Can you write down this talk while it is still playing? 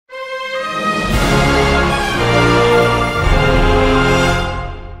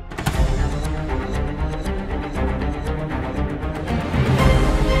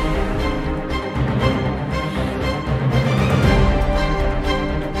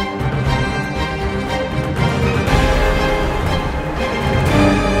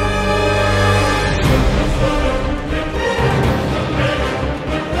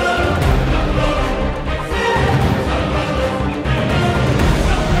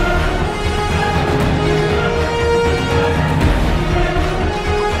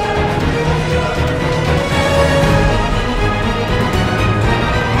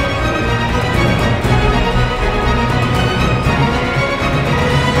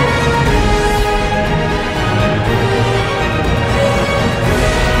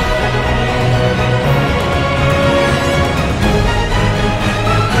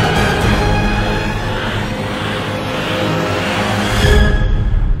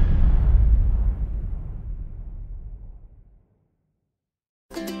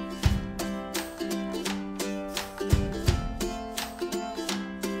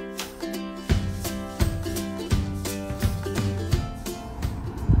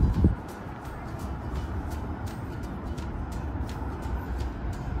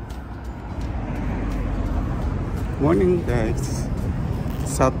Morning guys,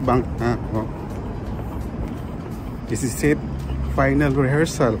 South Bank na ako. This is it, final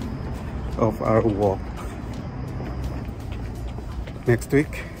rehearsal of our walk next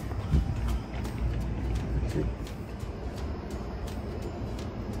week.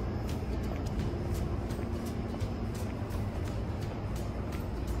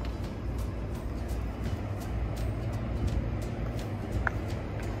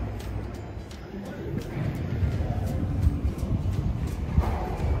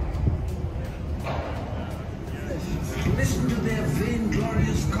 Listen to their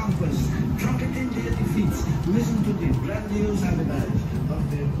vainglorious compass, drop it in their defeats. Listen to the grandiose avalanche of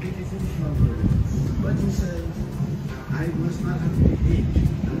their pitiful slumberings. But he said, I must not have hate.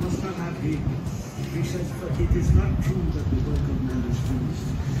 I must not have hate. He says, for it is not true that the work of man is finished.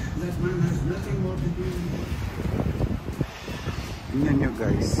 That man has nothing more to do. Tingnan nyo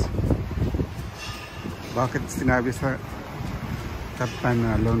guys, bakit sinabi sa tapan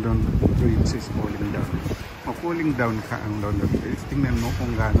na London Bridge is falling down? O cooling down ka ang London Bridge, tingnan mo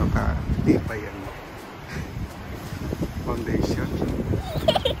kung gaano ka tibay ang foundation.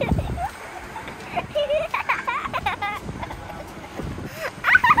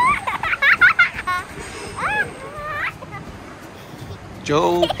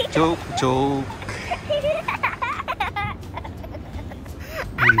 Joke, joke, joke.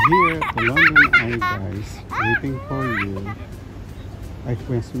 I'm here at London Eye guys, waiting for you. Ay,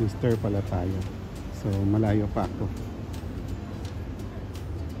 Westminster pala tayo. So, malayo pa ako.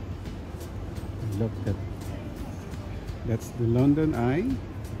 Look at that's the London Eye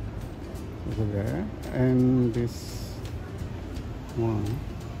over there, and this one,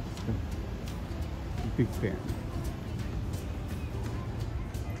 the Big Ben.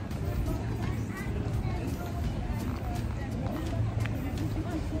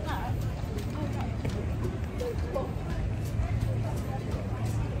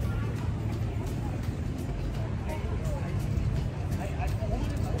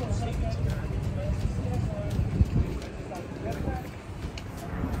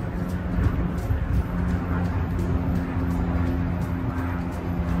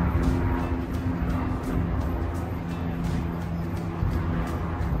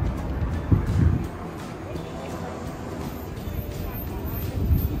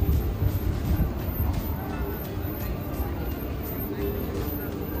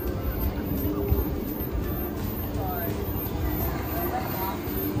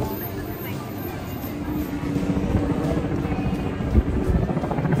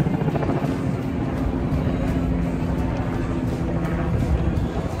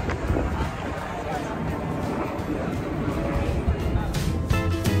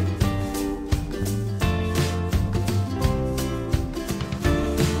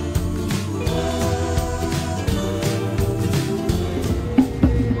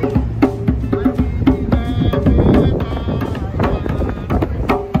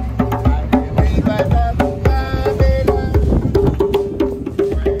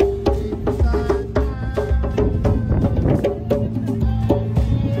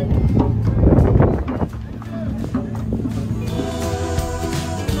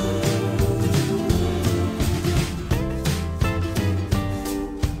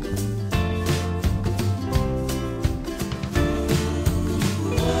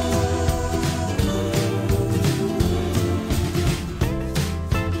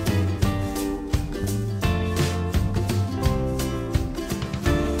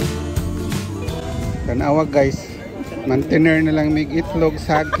 Tanawag guys, maintainer na lang mig itlog,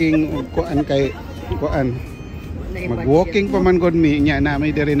 saging ug kuan kay kuan. Mag-walking pa man gud mi nya na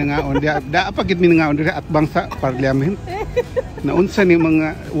may diri na ngaon. Da pa gid mi ngaon diri at bangsa parliament. Naunsa ni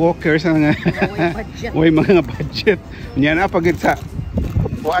mga walkers nga way mga budget. Nya na pa gid sa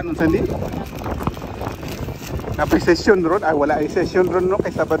kuan unsa ni? Napay session road, ay wala ay session road no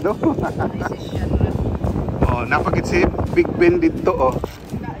kay Sabado. Oh, napagid si Big Ben dito oh.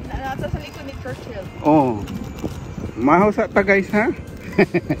 Nasa sa likod ni Churchill. Oh. Mahaw sa ta guys ha.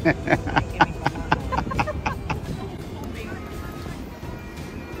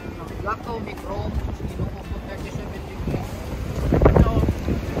 Lakaw ni Chrome.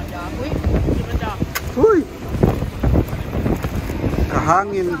 Uy.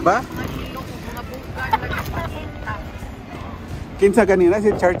 Kahangin ba? Kinsa kanina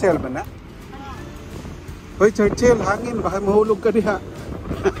si Churchill ba na? Hoy Churchill, hangin baka mahulog ka diha.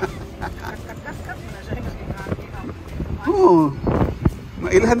 Oh.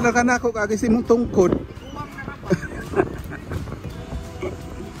 Mailhan na ka na ako kagay si mong tungkod.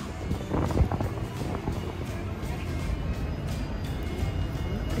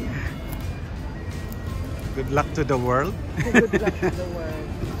 Good luck to the world. Good luck to the world.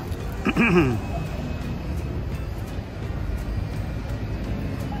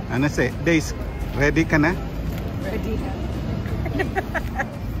 Ano say? Days, ready ka na? Ready na.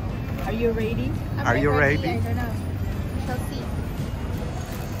 Are you ready? Are you ready? I don't know. We shall see.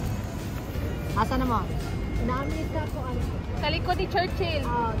 Asa na mo? Nami sa ko ano. Sa likod ni Churchill.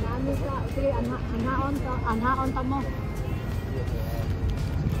 Nami sa sige anhaon ta mo.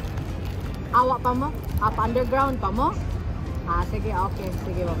 Awa pa mo? Up underground pa mo? Sige, okay.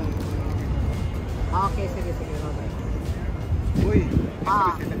 Sige, bye-bye. Okay, sige, bye-bye. Uy.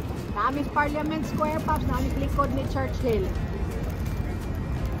 Nami Parliament Square Pops, nami likod ni Churchill.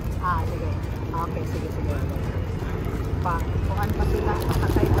 Sige. Okay, sige. Kuan pa sila,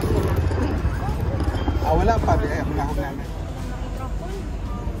 pakatay pa sila. Wala pa. Ako na namin.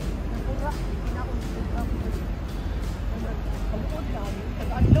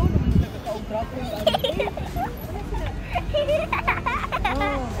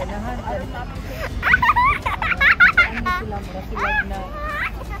 Ganahan. Sila na.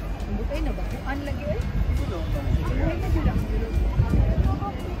 Hindi kayo na ba? Kuan lagi eh? Ay na sila.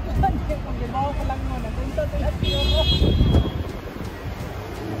 Pagbawa ko lang mo na. Punta sila siya mo.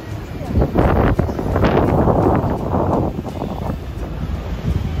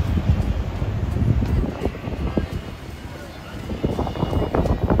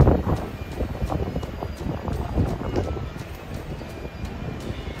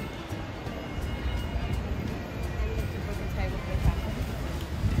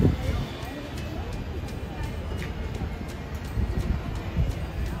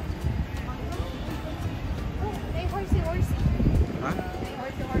 Ha?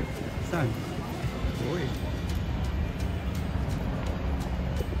 Saan? Uy.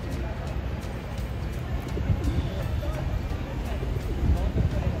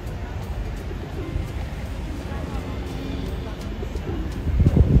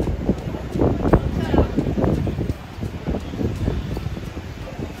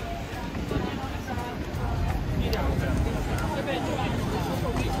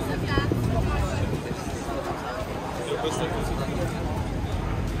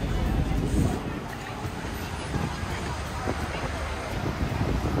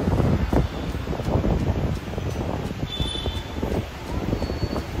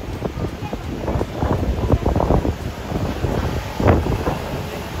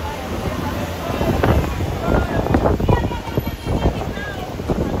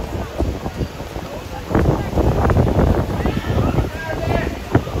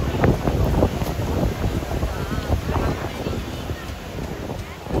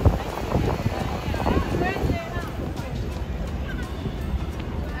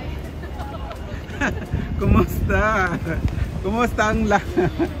 Kumusta? Kumusta ang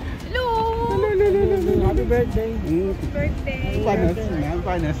Hello! Happy birthday. Birthday!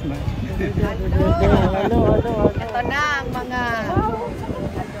 Panas na. Hello. Ito na ang mga...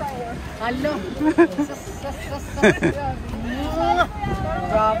 Hello!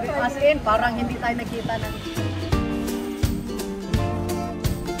 Grabe. As in, parang hindi tayo nakita ng...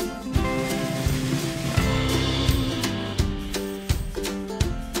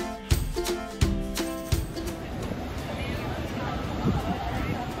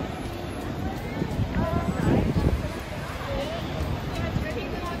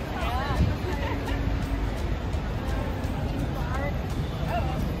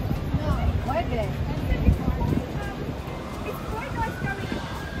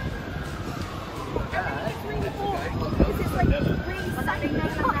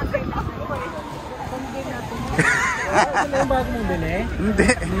 Ano yung bago mong bili? Hindi.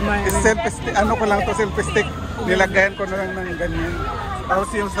 Selfie, ano ko lang to, selfie stick. Nilagayan ko na lang ng ganyan.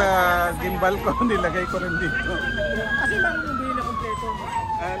 Tapos yung sa gimbal ko, nilagay ko rin dito. Kasi lang yung bili na kompleto.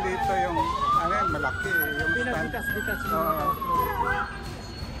 Dito yung, ano yan, malaki. Yung stand. Bitas-bitas mo.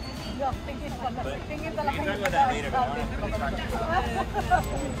 Tingin talaga yung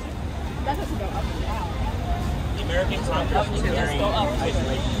The American Congress is very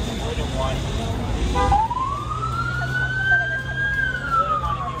isolated. More than one.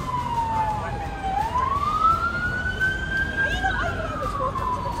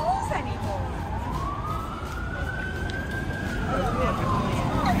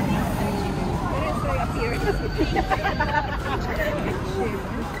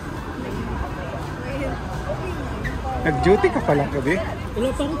 Nag-duty ka pala gabi? Wala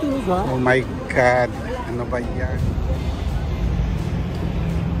pa akong tulog ha? Oh my God. Ano ba yan?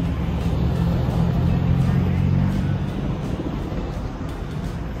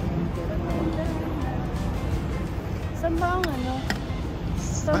 Saan ba ang ano?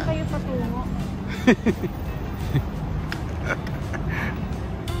 Saan kayo patungo?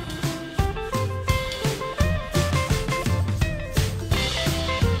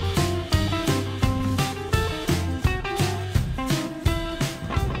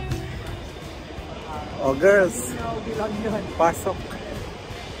 Oh, girls. London. Pasok.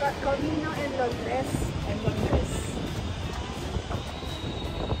 Camino and Londres. And Londres.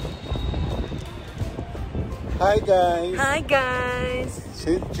 Hi guys. Hi guys!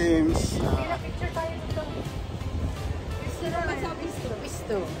 St. James. Picture tayo dito. Pisto naman sa pisto.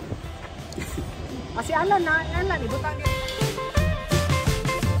 Pisto. Kasi Alan, ibutang niya.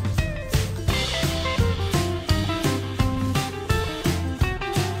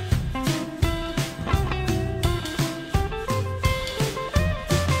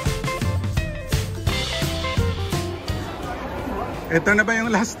 Ito na ba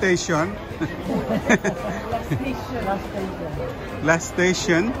yung last station? Last station. Last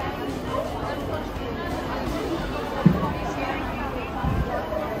station.